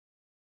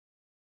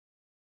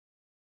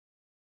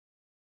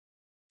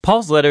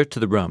Paul's letter to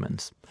the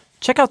Romans.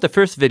 Check out the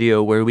first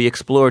video where we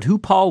explored who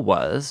Paul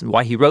was,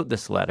 why he wrote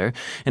this letter,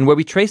 and where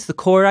we trace the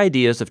core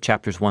ideas of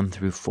chapters 1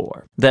 through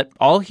 4. That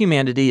all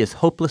humanity is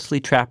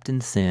hopelessly trapped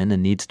in sin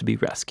and needs to be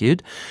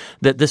rescued.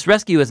 That this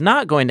rescue is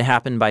not going to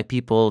happen by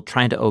people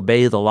trying to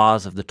obey the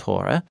laws of the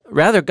Torah.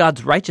 Rather,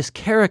 God's righteous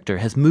character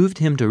has moved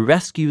him to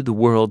rescue the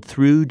world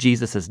through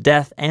Jesus'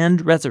 death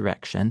and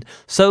resurrection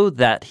so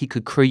that he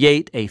could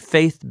create a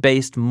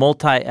faith-based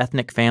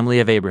multi-ethnic family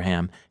of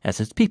Abraham as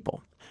his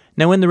people.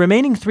 Now, in the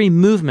remaining 3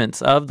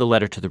 movements of the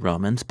letter to the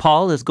Romans,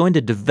 Paul is going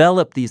to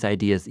develop these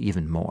ideas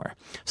even more.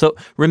 So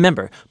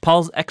remember,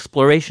 Paul's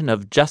exploration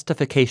of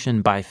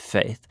justification by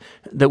faith,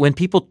 that when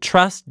people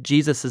trust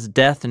Jesus'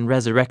 death and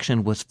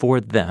resurrection was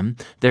for them,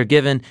 they're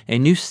given a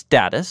new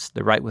status,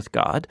 they're right with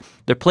God,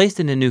 they're placed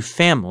in a new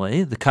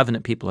family, the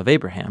covenant people of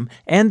Abraham,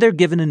 and they're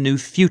given a new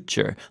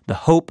future, the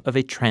hope of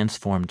a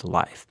transformed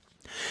life.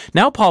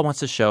 Now Paul wants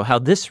to show how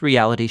this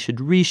reality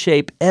should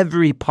reshape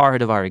every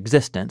part of our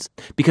existence,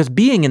 because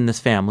being in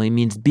this family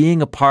means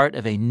being a part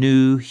of a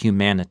new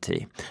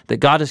humanity that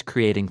God is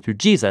creating through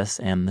Jesus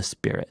and the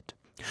Spirit.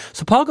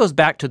 So Paul goes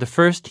back to the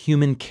first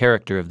human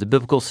character of the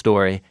biblical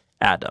story,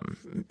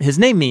 Adam. His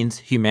name means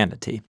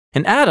humanity.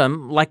 And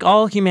Adam, like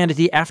all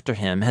humanity after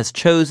him, has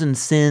chosen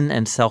sin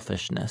and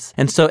selfishness.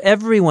 And so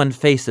everyone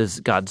faces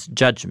God's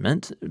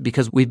judgment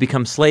because we've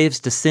become slaves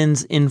to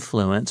sin's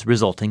influence,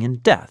 resulting in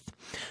death.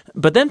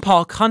 But then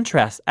Paul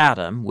contrasts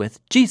Adam with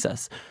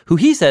Jesus, who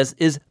he says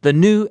is the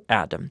new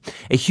Adam,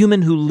 a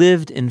human who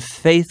lived in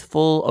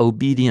faithful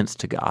obedience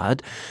to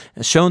God,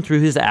 shown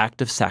through his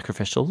act of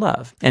sacrificial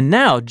love. And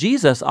now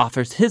Jesus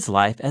offers his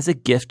life as a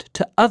gift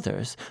to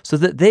others so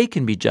that they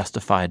can be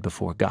justified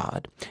before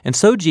God. And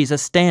so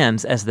Jesus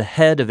stands as the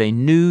head of a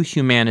new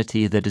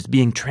humanity that is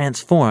being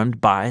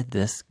transformed by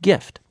this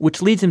gift,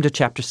 which leads him to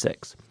chapter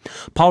 6.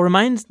 Paul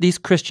reminds these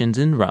Christians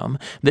in Rome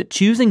that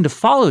choosing to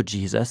follow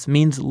Jesus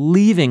means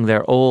leaving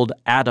their old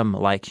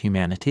Adam-like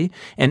humanity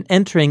and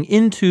entering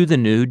into the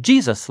new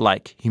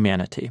Jesus-like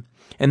humanity.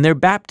 And their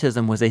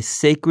baptism was a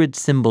sacred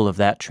symbol of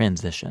that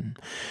transition.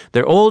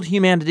 Their old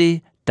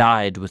humanity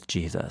died with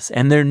Jesus,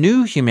 and their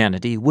new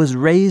humanity was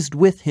raised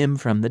with him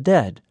from the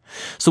dead.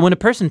 So when a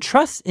person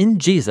trusts in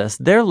Jesus,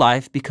 their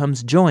life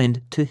becomes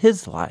joined to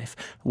his life.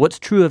 What's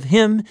true of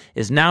him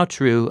is now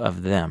true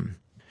of them.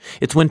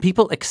 It's when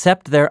people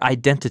accept their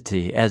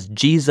identity as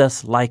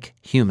Jesus-like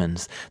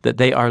humans that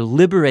they are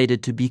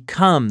liberated to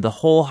become the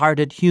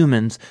wholehearted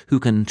humans who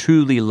can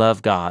truly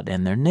love God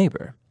and their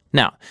neighbor.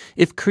 Now,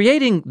 if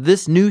creating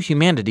this new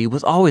humanity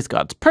was always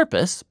God's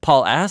purpose,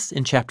 Paul asks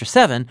in chapter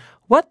 7,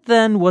 what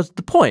then was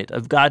the point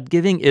of God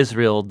giving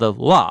Israel the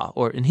law,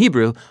 or in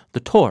Hebrew, the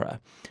Torah?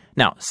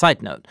 Now,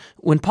 side note,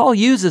 when Paul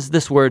uses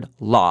this word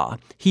law,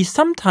 he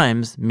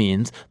sometimes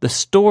means the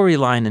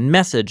storyline and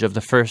message of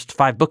the first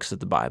 5 books of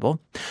the Bible,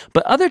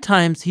 but other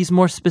times he's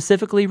more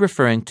specifically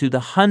referring to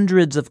the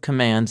hundreds of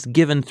commands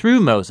given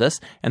through Moses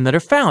and that are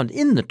found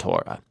in the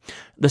Torah.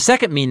 The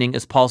second meaning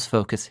is Paul's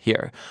focus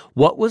here.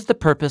 What was the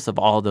purpose of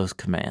all those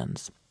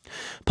commands?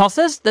 Paul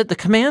says that the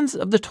commands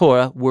of the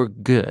Torah were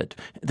good.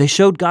 They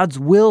showed God's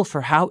will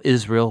for how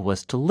Israel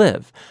was to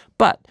live.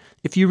 But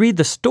if you read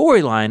the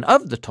storyline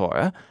of the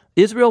Torah,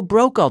 Israel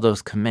broke all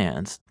those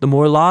commands. The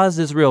more laws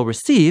Israel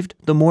received,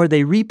 the more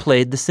they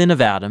replayed the sin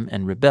of Adam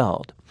and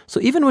rebelled. So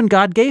even when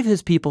God gave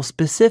his people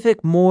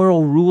specific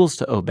moral rules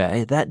to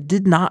obey, that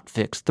did not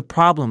fix the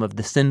problem of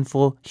the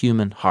sinful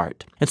human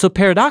heart. And so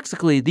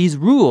paradoxically, these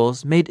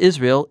rules made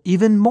Israel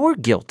even more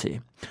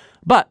guilty.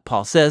 But,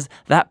 Paul says,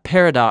 that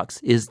paradox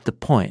is the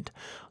point.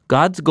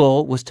 God's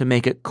goal was to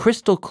make it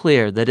crystal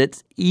clear that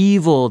it's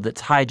evil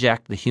that's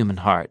hijacked the human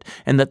heart,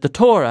 and that the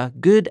Torah,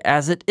 good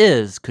as it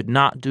is, could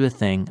not do a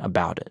thing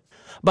about it.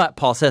 But,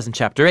 Paul says in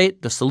chapter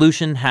 8, the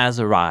solution has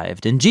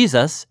arrived in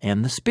Jesus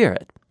and the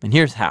Spirit. And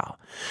here's how.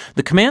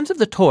 The commands of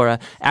the Torah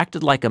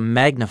acted like a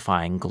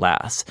magnifying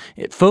glass.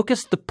 It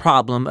focused the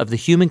problem of the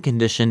human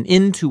condition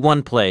into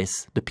one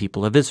place, the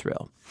people of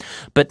Israel.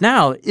 But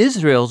now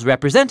Israel's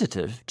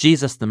representative,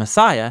 Jesus the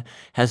Messiah,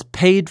 has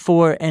paid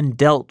for and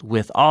dealt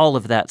with all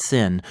of that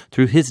sin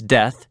through his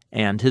death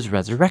and his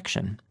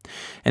resurrection.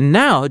 And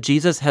now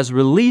Jesus has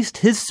released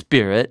his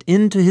Spirit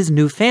into his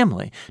new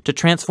family to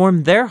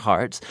transform their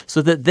hearts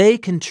so that they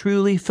can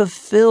truly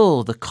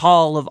fulfill the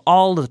call of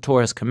all of the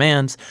Torah's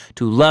commands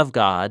to love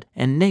God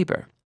and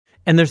neighbor.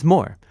 And there's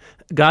more.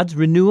 God's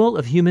renewal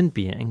of human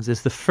beings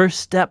is the first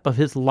step of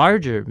his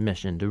larger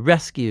mission to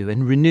rescue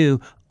and renew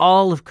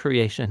all of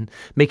creation,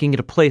 making it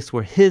a place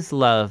where his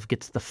love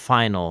gets the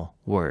final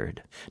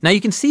word. Now you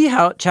can see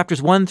how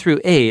chapters 1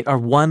 through 8 are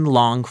one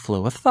long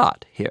flow of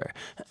thought here,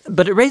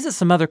 but it raises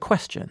some other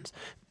questions.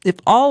 If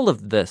all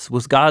of this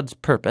was God's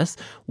purpose,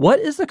 what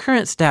is the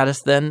current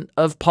status then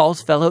of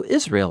Paul's fellow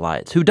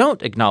Israelites who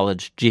don't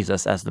acknowledge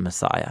Jesus as the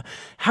Messiah?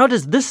 How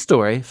does this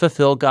story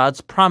fulfill God's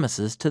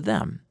promises to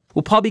them?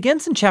 Well, Paul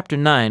begins in chapter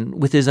 9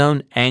 with his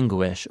own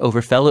anguish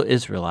over fellow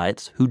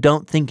Israelites who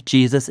don't think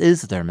Jesus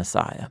is their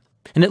Messiah.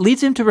 And it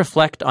leads him to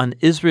reflect on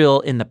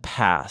Israel in the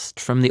past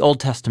from the Old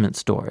Testament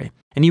story.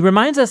 And he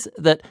reminds us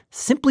that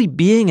simply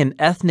being an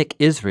ethnic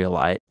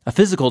Israelite, a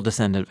physical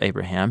descendant of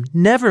Abraham,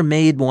 never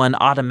made one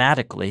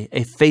automatically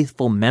a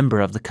faithful member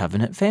of the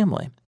covenant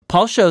family.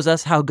 Paul shows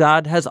us how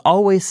God has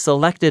always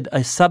selected a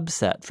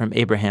subset from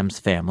Abraham's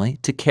family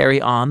to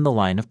carry on the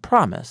line of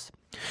promise.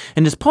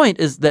 And his point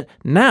is that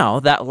now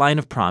that line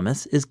of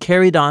promise is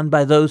carried on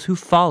by those who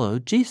follow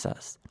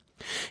Jesus.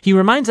 He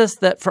reminds us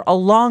that for a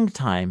long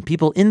time,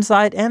 people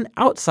inside and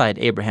outside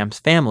Abraham's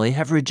family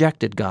have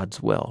rejected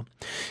God's will.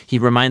 He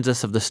reminds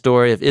us of the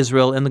story of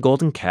Israel and the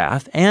golden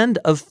calf and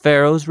of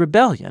Pharaoh's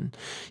rebellion.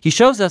 He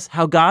shows us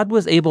how God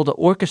was able to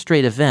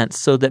orchestrate events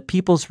so that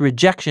people's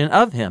rejection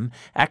of him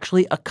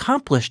actually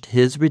accomplished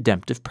his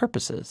redemptive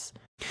purposes.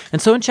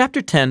 And so in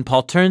chapter 10,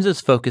 Paul turns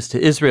his focus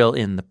to Israel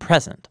in the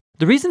present.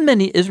 The reason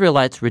many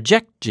Israelites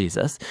reject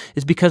Jesus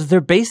is because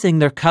they're basing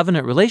their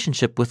covenant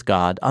relationship with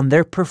God on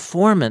their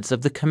performance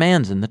of the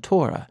commands in the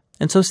Torah.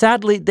 And so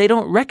sadly, they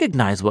don't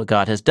recognize what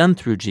God has done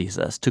through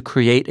Jesus to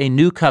create a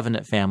new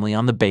covenant family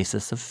on the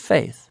basis of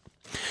faith.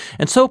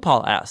 And so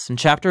Paul asks in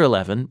chapter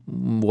 11,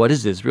 what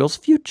is Israel's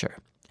future?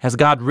 Has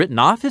God written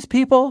off his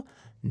people?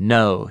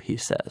 No, he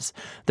says.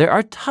 There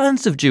are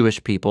tons of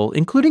Jewish people,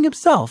 including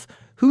himself,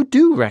 who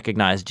do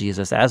recognize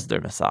Jesus as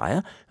their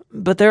Messiah,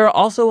 but there are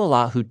also a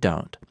lot who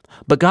don't.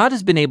 But God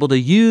has been able to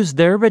use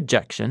their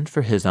rejection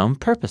for his own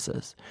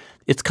purposes.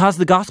 It's caused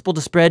the gospel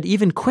to spread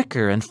even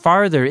quicker and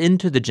farther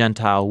into the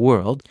Gentile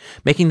world,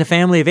 making the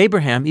family of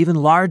Abraham even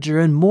larger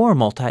and more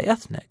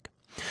multi-ethnic.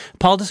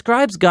 Paul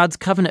describes God's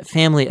covenant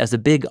family as a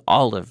big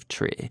olive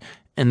tree,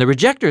 and the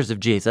rejectors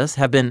of Jesus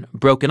have been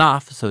broken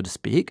off, so to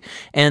speak,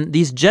 and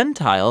these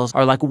Gentiles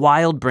are like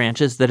wild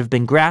branches that have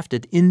been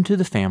grafted into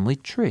the family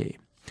tree.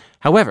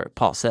 However,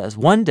 Paul says,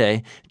 one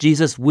day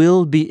Jesus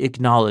will be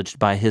acknowledged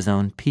by his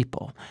own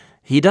people.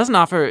 He doesn't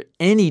offer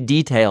any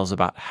details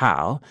about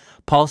how.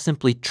 Paul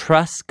simply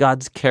trusts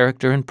God's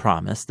character and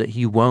promise that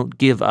he won't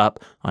give up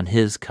on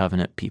his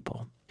covenant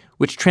people.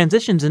 Which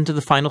transitions into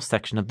the final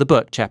section of the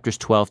book, chapters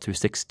 12 through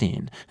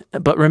 16.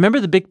 But remember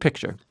the big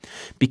picture.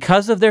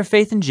 Because of their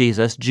faith in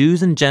Jesus,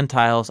 Jews and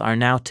Gentiles are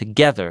now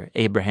together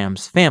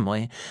Abraham's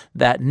family,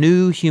 that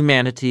new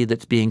humanity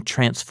that's being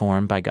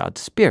transformed by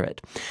God's Spirit.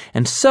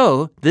 And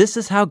so, this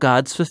is how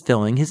God's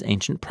fulfilling his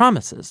ancient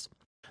promises.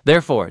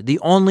 Therefore, the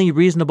only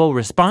reasonable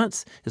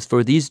response is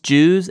for these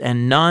Jews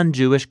and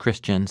non-Jewish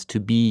Christians to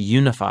be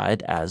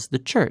unified as the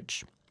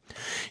church.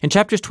 In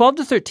chapters 12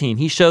 to 13,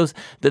 he shows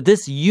that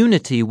this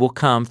unity will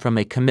come from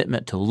a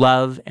commitment to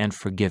love and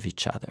forgive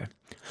each other.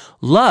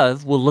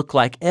 Love will look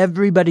like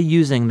everybody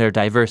using their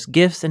diverse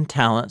gifts and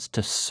talents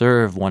to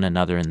serve one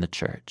another in the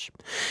church.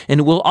 And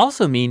it will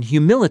also mean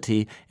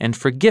humility and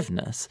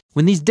forgiveness.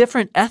 When these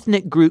different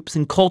ethnic groups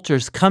and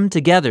cultures come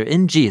together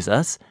in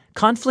Jesus,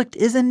 conflict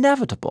is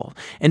inevitable,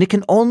 and it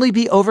can only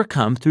be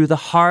overcome through the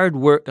hard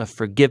work of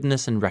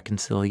forgiveness and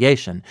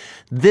reconciliation.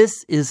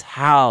 This is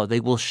how they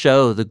will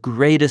show the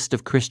greatest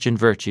of Christian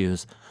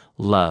virtues,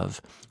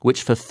 love,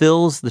 which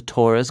fulfills the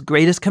Torah's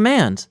greatest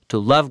commands to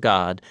love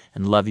God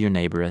and love your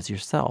neighbor as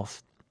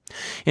yourself.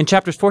 In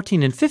chapters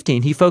 14 and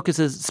 15, he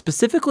focuses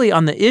specifically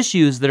on the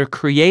issues that are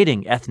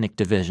creating ethnic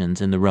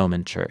divisions in the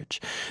Roman Church.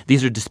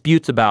 These are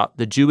disputes about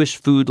the Jewish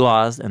food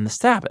laws and the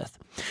Sabbath.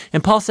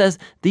 And Paul says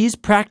these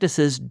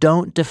practices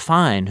don't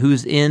define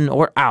who's in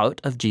or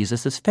out of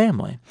Jesus'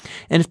 family.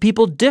 And if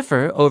people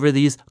differ over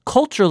these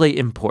culturally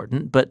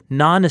important but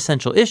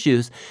non-essential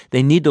issues,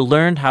 they need to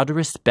learn how to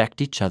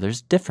respect each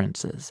other's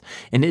differences.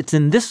 And it's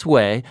in this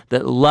way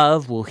that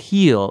love will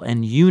heal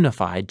and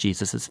unify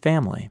Jesus'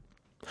 family.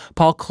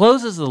 Paul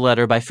closes the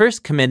letter by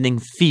first commending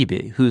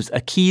Phoebe, who's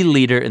a key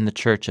leader in the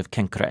church of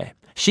Cenchreae.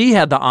 She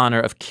had the honor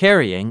of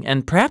carrying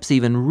and perhaps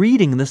even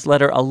reading this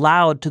letter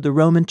aloud to the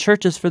Roman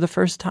churches for the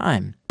first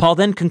time. Paul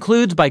then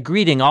concludes by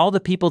greeting all the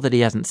people that he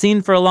hasn't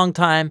seen for a long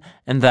time,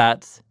 and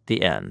that's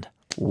the end.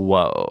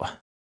 Whoa.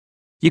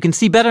 You can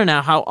see better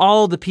now how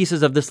all the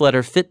pieces of this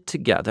letter fit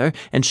together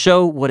and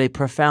show what a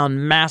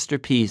profound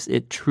masterpiece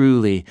it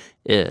truly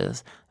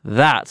is.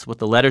 That's what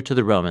the letter to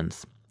the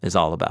Romans is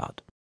all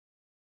about.